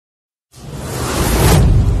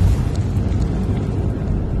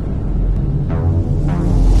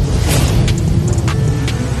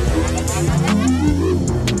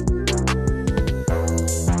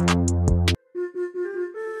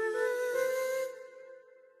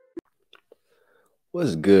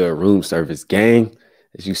What's good, room service gang?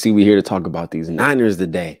 As you see, we're here to talk about these Niners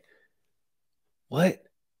today. What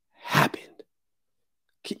happened?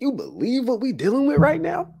 Can you believe what we dealing with right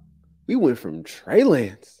now? We went from Trey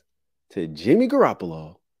Lance to Jimmy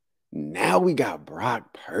Garoppolo. Now we got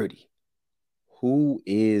Brock Purdy. Who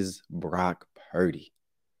is Brock Purdy?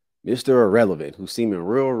 Mr. Irrelevant, who's seeming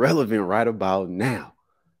real relevant right about now.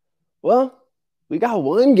 Well, we got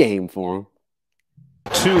one game for him.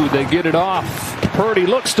 Two, they get it off. Purdy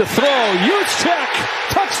looks to throw. Check.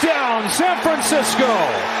 Touchdown, San Francisco.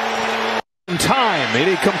 In time, and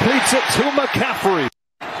he completes it to McCaffrey.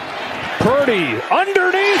 Purdy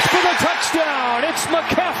underneath for the touchdown. It's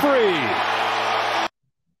McCaffrey.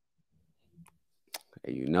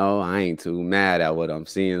 You know, I ain't too mad at what I'm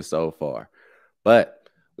seeing so far. But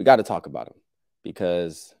we got to talk about him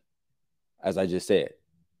because, as I just said,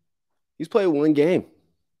 he's played one game.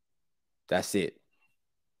 That's it.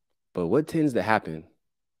 But what tends to happen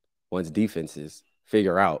once defenses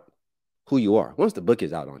figure out who you are, once the book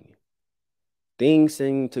is out on you, things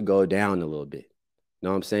seem to go down a little bit. You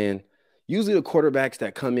know what I'm saying? Usually the quarterbacks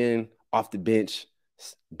that come in off the bench,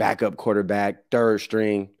 backup quarterback, third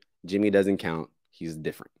string, Jimmy doesn't count. He's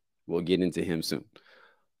different. We'll get into him soon.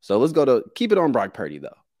 So let's go to keep it on Brock Purdy,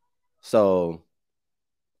 though. So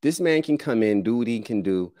this man can come in, do what he can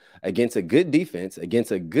do against a good defense,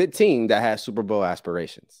 against a good team that has Super Bowl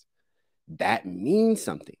aspirations. That means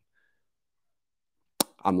something.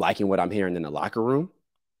 I'm liking what I'm hearing in the locker room.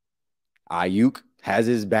 Ayuk has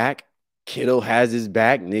his back. Kittle has his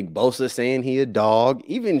back. Nick Bosa saying he a dog.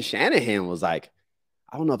 Even Shanahan was like,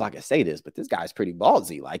 I don't know if I can say this, but this guy's pretty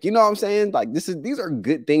ballsy. Like, you know what I'm saying? Like, these are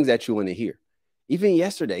good things that you want to hear. Even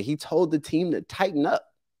yesterday, he told the team to tighten up.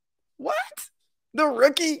 What? The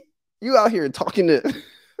rookie? You out here talking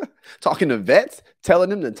to vets,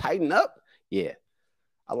 telling them to tighten up? Yeah.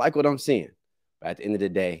 I like what I'm seeing. But at the end of the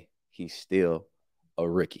day, he's still a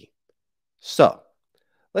rookie. So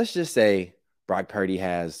let's just say Brock Purdy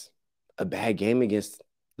has a bad game against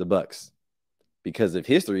the Bucs. Because if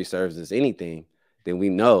history serves us anything, then we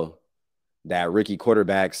know that rookie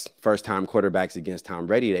quarterbacks, first-time quarterbacks against Tom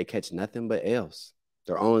Brady, they catch nothing but L's.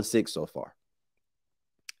 They're 0-6 so far.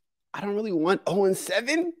 I don't really want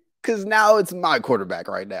 0-7 because now it's my quarterback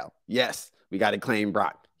right now. Yes, we got to claim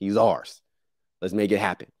Brock. He's ours. Let's make it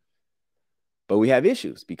happen. But we have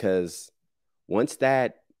issues because once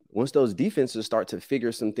those defenses start to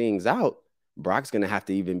figure some things out, Brock's going to have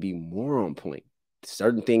to even be more on point.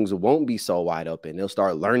 Certain things won't be so wide open. They'll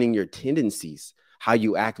start learning your tendencies, how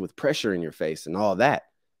you act with pressure in your face and all that.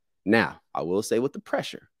 Now, I will say with the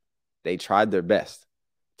pressure, they tried their best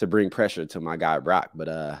to bring pressure to my guy Brock, but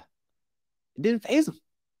it didn't faze him.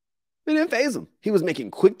 It didn't faze him. He was making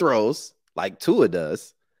quick throws like Tua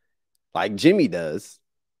does, like Jimmy does,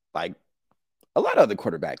 like a lot of other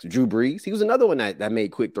quarterbacks. Drew Brees, he was another one that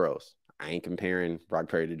made quick throws. I ain't comparing Brock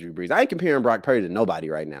Purdy to Drew Brees. I ain't comparing Brock Purdy to nobody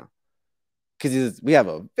right now because we have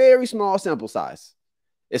a very small sample size.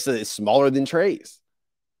 It's smaller than Trey's.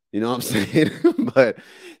 You know what I'm saying?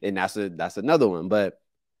 And that's another one. But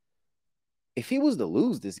if he was to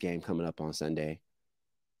lose this game coming up on Sunday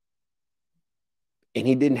and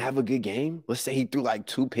he didn't have a good game, let's say he threw like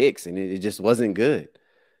 2 picks and it just wasn't good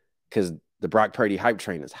because the Brock Purdy hype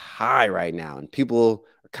train is high right now and people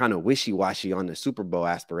are kind of wishy-washy on the Super Bowl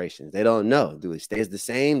aspirations. They don't know. Do it stays the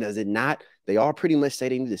same? Does it not? They all pretty much say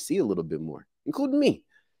they need to see a little bit more, including me.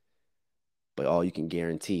 But all you can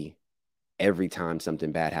guarantee every time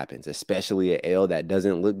something bad happens, especially an L that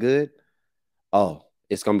doesn't look good,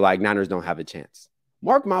 it's going to be like Niners don't have a chance.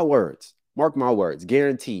 Mark my words. Mark my words.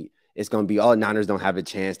 Guaranteed. It's going to be, Niners don't have a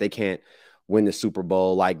chance. They can't win the Super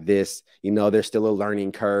Bowl like this. You know, there's still a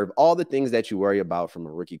learning curve. All the things that you worry about from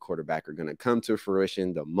a rookie quarterback are going to come to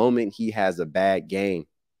fruition the moment he has a bad game.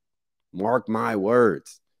 Mark my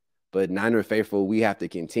words. But Niner faithful, we have to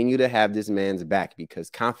continue to have this man's back because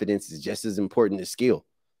confidence is just as important as skill.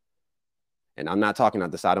 And I'm not talking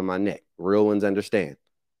out the side of my neck. Real ones understand.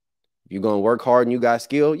 If you're going to work hard and you got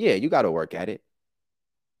skill, yeah, you got to work at it.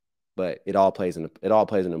 But it all plays an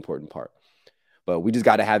important part. But we just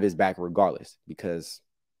got to have his back regardless because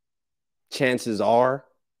chances are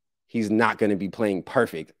he's not going to be playing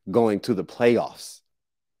perfect going to the playoffs.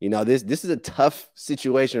 You know, this is a tough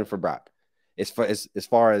situation for Brock. As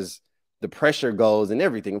far as the pressure goes and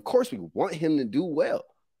everything, of course, we want him to do well.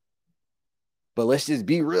 But let's just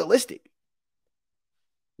be realistic.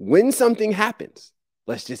 When something happens,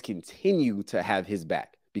 let's just continue to have his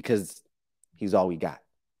back because he's all we got.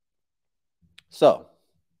 So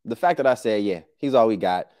the fact that I said, yeah, he's all we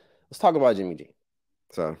got, let's talk about Jimmy G.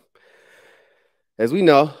 So as we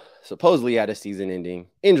know, supposedly had a season-ending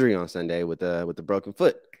injury on Sunday with the broken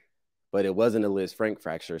foot, but it wasn't a Liz Frank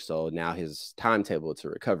fracture, so now his timetable to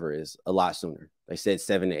recover is a lot sooner. They said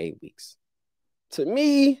 7 to 8 weeks. To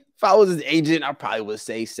me, if I was his agent, I probably would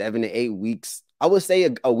say 7 to 8 weeks. I would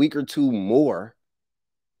say a week or two more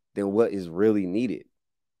than what is really needed.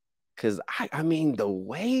 Because, I mean, the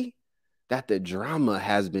way that the drama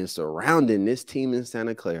has been surrounding this team in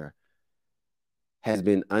Santa Clara has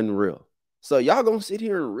been unreal. So y'all gonna sit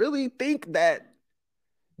here and really think that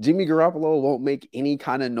Jimmy Garoppolo won't make any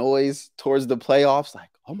kind of noise towards the playoffs? Like,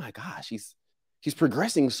 oh my gosh, he's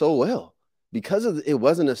progressing so well. Because it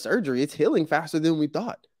wasn't a surgery, it's healing faster than we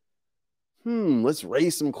thought. Let's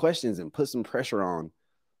raise some questions and put some pressure on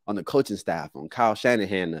the coaching staff, on Kyle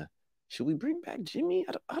Shanahan. Should we bring back Jimmy?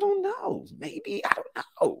 I don't know. Maybe. I don't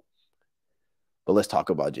know. But let's talk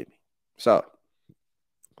about Jimmy. So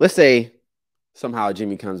let's say somehow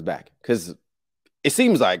Jimmy comes back, because it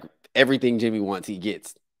seems like everything Jimmy wants, he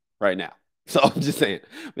gets right now. So I'm just saying.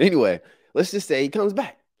 But anyway, let's just say he comes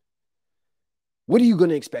back. What are you going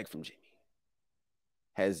to expect from Jimmy?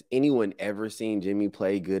 Has anyone ever seen Jimmy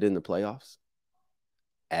play good in the playoffs?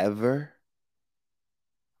 Ever?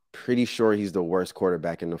 Pretty sure he's the worst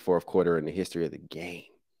quarterback in the fourth quarter in the history of the game.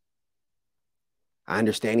 I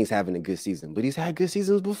understand he's having a good season, but he's had good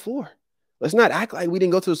seasons before. Let's not act like we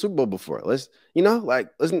didn't go to the Super Bowl before.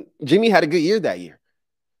 Listen, Jimmy had a good year that year.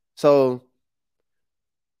 So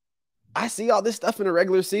I see all this stuff in the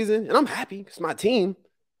regular season, and I'm happy. It's my team,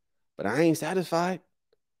 but I ain't satisfied.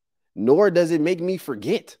 Nor does it make me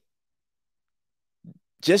forget.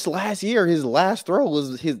 Just last year, his last throw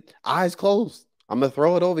was his eyes closed. I'm going to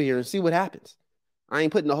throw it over here and see what happens. I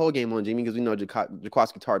ain't putting the whole game on Jimmy because we know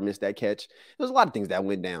Jaquaski Tart missed that catch. There's a lot of things that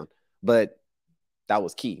went down, but that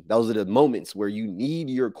was key. Those are the moments where you need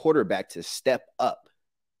your quarterback to step up.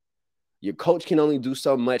 Your coach can only do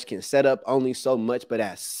so much, can set up only so much, but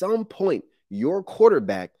at some point, your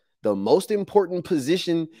quarterback, the most important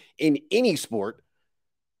position in any sport,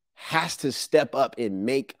 has to step up and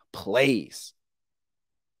make plays.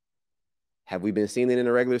 Have we been seeing it in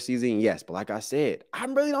the regular season? Yes, but like I said, I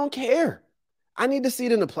really don't care. I need to see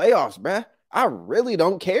it in the playoffs, bruh. I really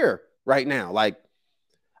don't care right now. Like,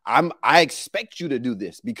 I expect you to do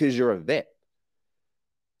this because you're a vet.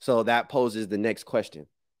 So that poses the next question.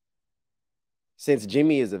 Since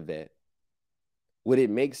Jimmy is a vet, would it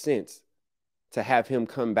make sense to have him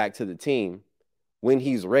come back to the team when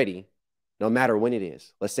he's ready, no matter when it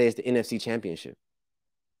is? Let's say it's the NFC Championship.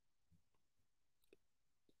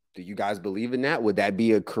 Do you guys believe in that? Would that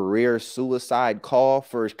be a career suicide call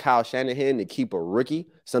for Kyle Shanahan to keep a rookie,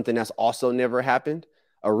 something that's also never happened,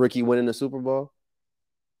 a rookie winning the Super Bowl?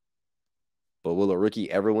 But will a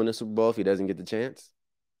rookie ever win a Super Bowl if he doesn't get the chance?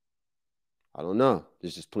 I don't know.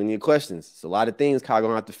 There's just plenty of questions. It's a lot of things Kyle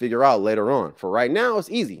going to have to figure out later on. For right now, it's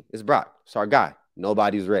easy. It's Brock. It's our guy.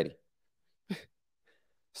 Nobody's ready.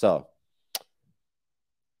 So,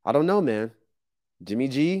 I don't know, man. Jimmy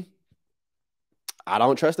G, I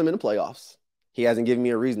don't trust him in the playoffs. He hasn't given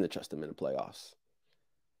me a reason to trust him in the playoffs.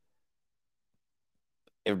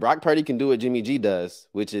 If Brock Purdy can do what Jimmy G does,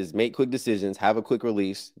 which is make quick decisions, have a quick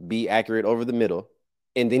release, be accurate over the middle,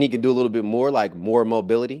 and then he can do a little bit more, like more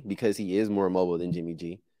mobility, because he is more mobile than Jimmy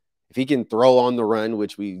G. If he can throw on the run,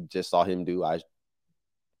 which we just saw him do,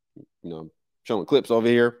 showing clips over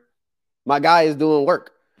here. My guy is doing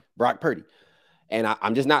work, Brock Purdy. And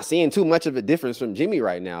I'm just not seeing too much of a difference from Jimmy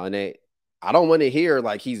right now. And I don't want to hear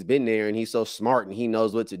like he's been there and he's so smart and he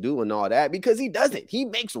knows what to do and all that, because he doesn't. He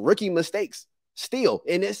makes rookie mistakes still,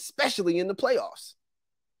 and especially in the playoffs.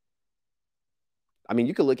 I mean,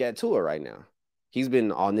 you could look at Tua right now. He's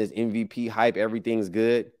been on this MVP hype. Everything's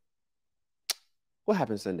good. What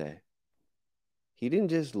happened Sunday? He didn't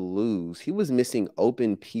just lose. He was missing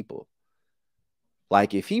open people.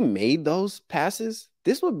 Like, if he made those passes,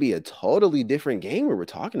 this would be a totally different game we were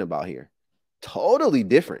talking about here. Totally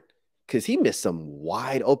different, because he missed some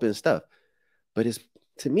wide open stuff. But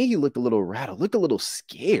to me, he looked a little rattled, looked a little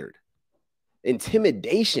scared.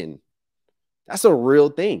 Intimidation. That's a real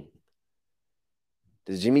thing.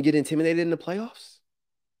 Does Jimmy get intimidated in the playoffs?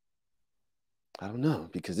 I don't know,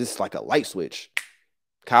 because it's like a light switch.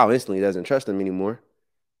 Kyle instantly doesn't trust him anymore.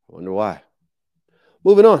 I wonder why.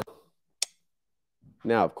 Moving on.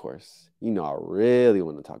 Now, of course, I really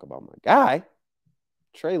want to talk about my guy,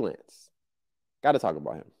 Trey Lance. Got to talk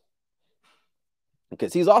about him,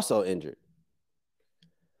 because he's also injured.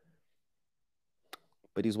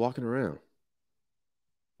 But he's walking around.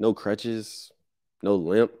 No crutches, no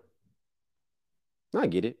limp. I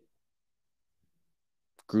get it.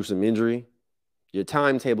 Gruesome injury. Your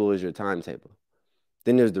timetable is your timetable.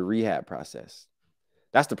 Then there's the rehab process.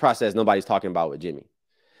 That's the process nobody's talking about with Jimmy.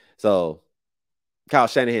 So Kyle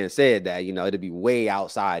Shanahan said that, it'd be way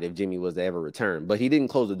outside if Jimmy was to ever return, but he didn't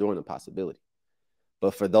close the door on the possibility.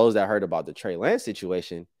 But for those that heard about the Trey Lance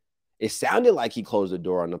situation, it sounded like he closed the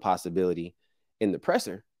door on the possibility in the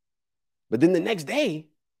presser. But then the next day,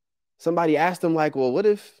 somebody asked him, like, well, what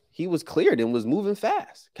if he was cleared and was moving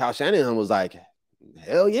fast? Kyle Shanahan was like,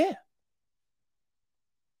 hell yeah.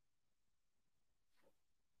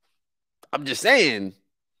 I'm just saying,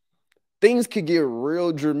 things could get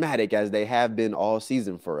real dramatic as they have been all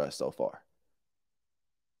season for us so far.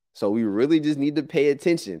 So we really just need to pay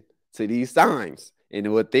attention to these signs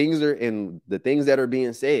and what things are and the things that are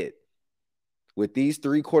being said with these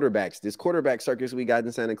three quarterbacks, this quarterback circus we got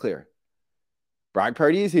in Santa Clara. Brock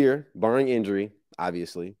Purdy is here, barring injury,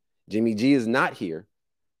 obviously. Jimmy G is not here,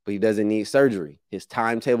 but he doesn't need surgery. His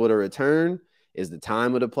timetable to return is the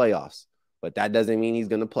time of the playoffs, but that doesn't mean he's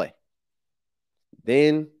going to play.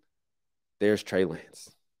 Then there's Trey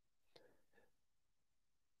Lance.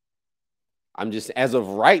 I'm just, as of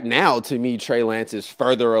right now, to me, Trey Lance is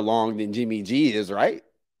further along than Jimmy G is, right?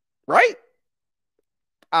 Right?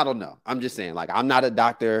 I don't know. I'm just saying, like, I'm not a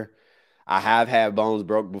doctor. I have had bones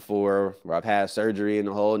broke before where I've had surgery and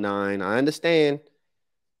the whole nine. I understand.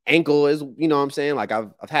 Ankle is, you know what I'm saying? Like,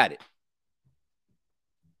 I've had it.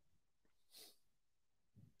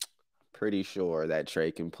 Pretty sure that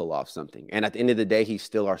Trey can pull off something. And at the end of the day, he's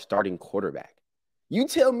still our starting quarterback. You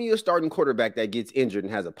tell me a starting quarterback that gets injured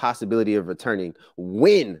and has a possibility of returning,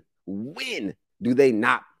 when do they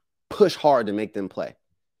not push hard to make them play?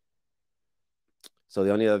 So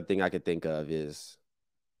the only other thing I could think of is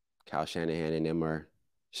Kyle Shanahan and them are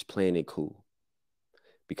just playing it cool.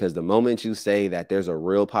 Because the moment you say that there's a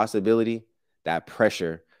real possibility, that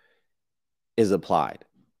pressure is applied.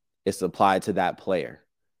 It's applied to that player.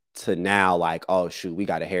 To now, like, oh, shoot, I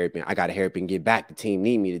got to hurry up and get back. The team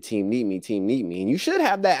need me. And you should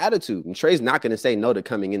have that attitude. And Trey's not going to say no to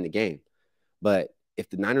coming in the game. But if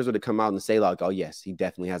the Niners were to come out and say, like, oh, yes, he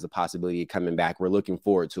definitely has a possibility of coming back, we're looking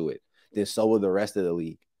forward to it, then so will the rest of the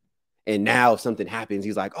league. And now if something happens,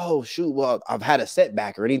 he's like, oh, shoot, well, I've had a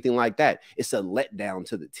setback or anything like that. It's a letdown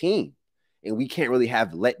to the team. And we can't really have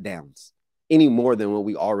letdowns any more than what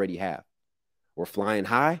we already have. We're flying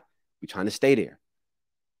high. We're trying to stay there.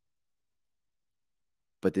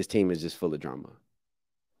 But this team is just full of drama.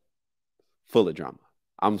 Full of drama.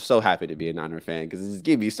 I'm so happy to be a Niner fan because it's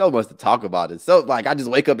giving me so much to talk about. It's so, like, I just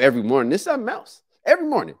wake up every morning. There's something else. Every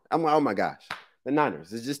morning. I'm like, oh, my gosh. The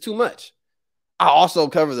Niners. It's just too much. I also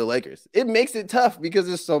cover the Lakers. It makes it tough because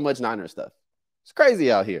there's so much Niner stuff. It's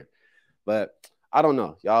crazy out here. But I don't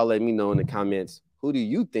know. Y'all let me know in the comments, who do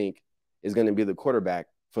you think is going to be the quarterback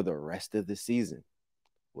for the rest of the season?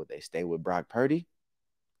 Will they stay with Brock Purdy?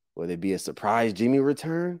 Would it be a surprise Jimmy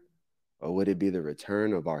return? Or would it be the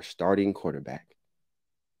return of our starting quarterback?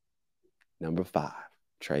 Number 5,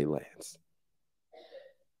 Trey Lance.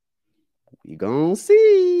 We gonna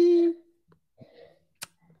see.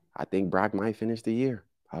 I think Brock might finish the year.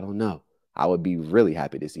 I don't know. I would be really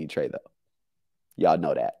happy to see Trey, though. Y'all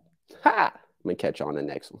know that. Ha! I'm going to catch you on the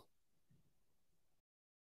next one.